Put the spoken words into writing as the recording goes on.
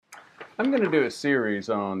I'm going to do a series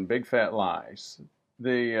on big fat lies.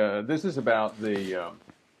 This is about the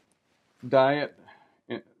diet,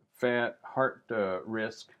 fat, heart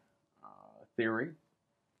risk theory,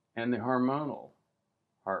 and the hormonal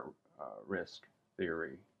heart risk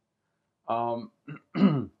theory. Um,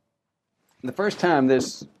 the first time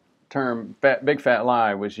this term big fat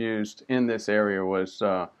lie was used in this area was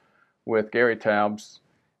with Gary Taubes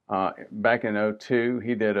back in '02.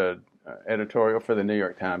 He did a editorial for the New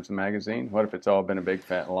York Times magazine. What if it's all been a big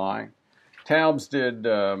fat lie? Taubes did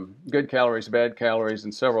Good Calories, Bad Calories,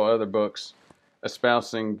 and several other books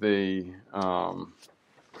espousing the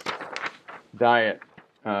diet,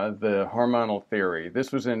 the hormonal theory.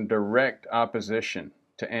 This was in direct opposition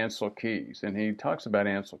to Ancel Keys, and he talks about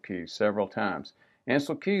Ancel Keys several times.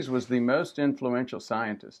 Ancel Keys was the most influential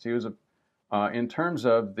scientist. He was, in terms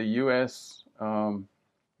of the U.S.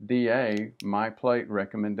 DA MyPlate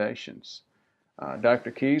recommendations. Dr.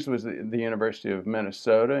 Keys was at the University of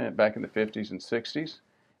Minnesota back in the 50s and 60s,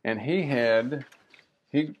 and he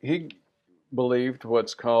believed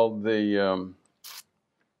what's called the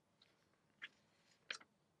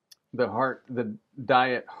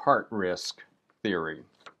diet heart risk theory.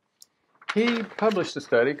 He published a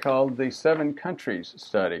study called the 7 Countries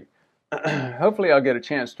Study. Hopefully I'll get a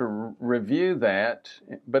chance to review that,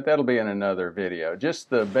 but that'll be in another video. Just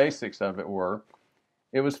the basics of it were,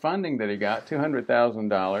 it was funding that he got, $200,000 in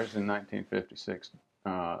 1956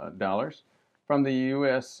 dollars, from the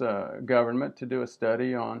U.S. Government to do a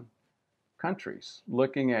study on countries,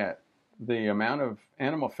 looking at the amount of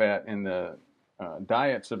animal fat in the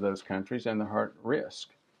diets of those countries and the heart risk.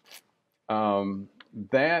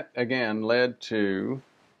 That, again, led to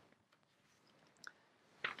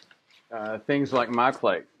things like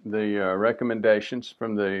MyPlate, the recommendations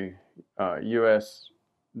from the U.S.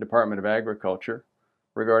 Department of Agriculture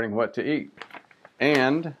regarding what to eat.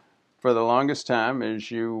 And for the longest time,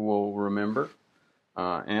 as you will remember,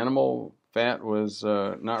 animal fat was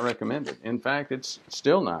not recommended. In fact, it's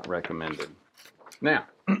still not recommended. Now,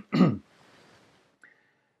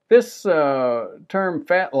 this term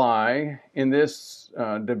fat lie in this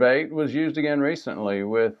debate was used again recently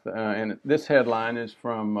with, and this headline is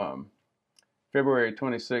from February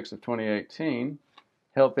 26th of 2018,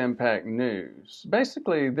 Health Impact News.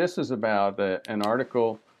 Basically, this is about an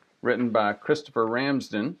article written by Christopher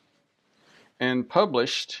Ramsden and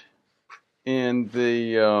published in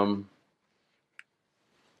the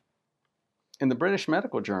British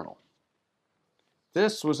Medical Journal.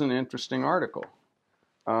 This was an interesting article.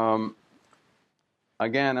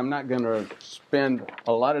 Again, I'm not going to spend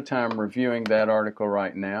a lot of time reviewing that article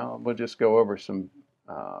right now. We'll just go over some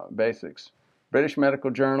basics. British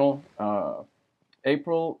Medical Journal,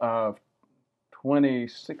 April of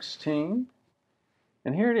 2016.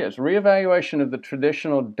 And here it is, reevaluation of the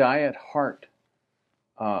traditional diet heart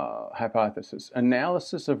hypothesis,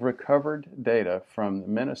 analysis of recovered data from the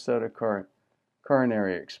Minnesota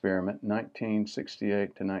coronary experiment, 1968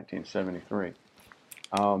 to 1973.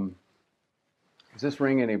 Does this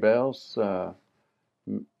ring any bells?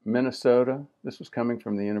 Minnesota, this was coming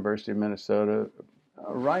from the University of Minnesota,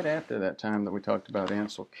 right after that time that we talked about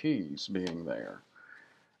Ancel Keys being there.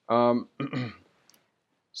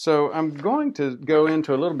 So I'm going to go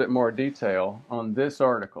into a little bit more detail on this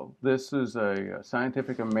article. This is a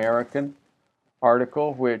Scientific American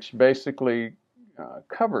article which basically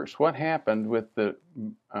covers what happened with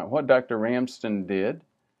what Dr. Ramsden did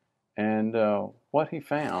and what he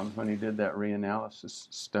found when he did that reanalysis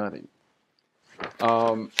study.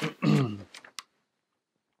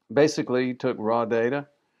 Basically, he took raw data.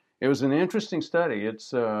 It was an interesting study.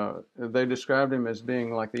 They described him as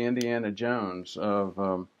being like the Indiana Jones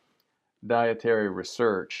of dietary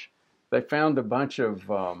research. They found a bunch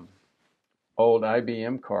of old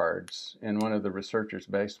IBM cards in one of the researchers'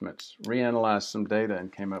 basements, reanalyzed some data,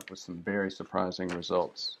 and came up with some very surprising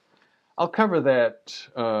results. I'll cover that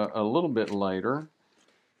a little bit later.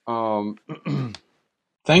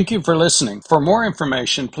 Thank you for listening. For more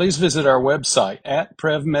information, please visit our website at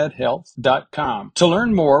prevmedhealth.com. To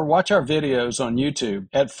learn more, watch our videos on YouTube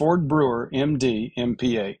at Ford Brewer, MD,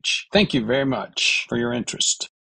 MPH. Thank you very much for your interest.